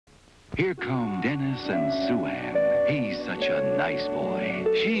Here come Dennis and Sue Ann. He's such a nice boy.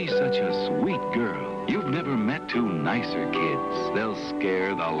 She's such a sweet girl. You've never met two nicer kids. They'll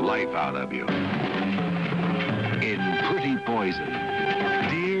scare the life out of you. In Pretty Poison,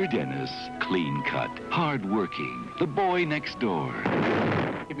 dear Dennis, clean cut, hard-working, the boy next door.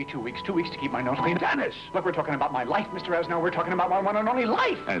 Give me 2 weeks to keep my nose clean. Dennis! Look, we're talking about my life, Mr. Esno. We're talking about my one and only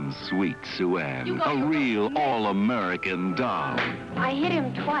life. And sweet Sue Ann, a real all-American doll. I hit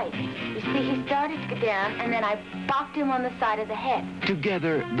him twice. You see, he started to go down, and then I bopped him on the side of the head.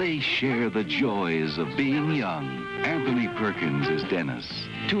 Together, they share the joys of being young. Anthony Perkins is Dennis.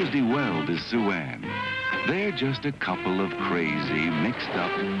 Tuesday Weld is Sue Ann. They're just a couple of crazy,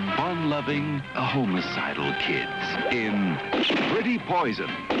 mixed-up, fun-loving, homicidal kids in Pretty Poison.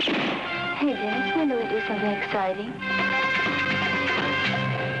 Hey, Dennis, when do we do something exciting?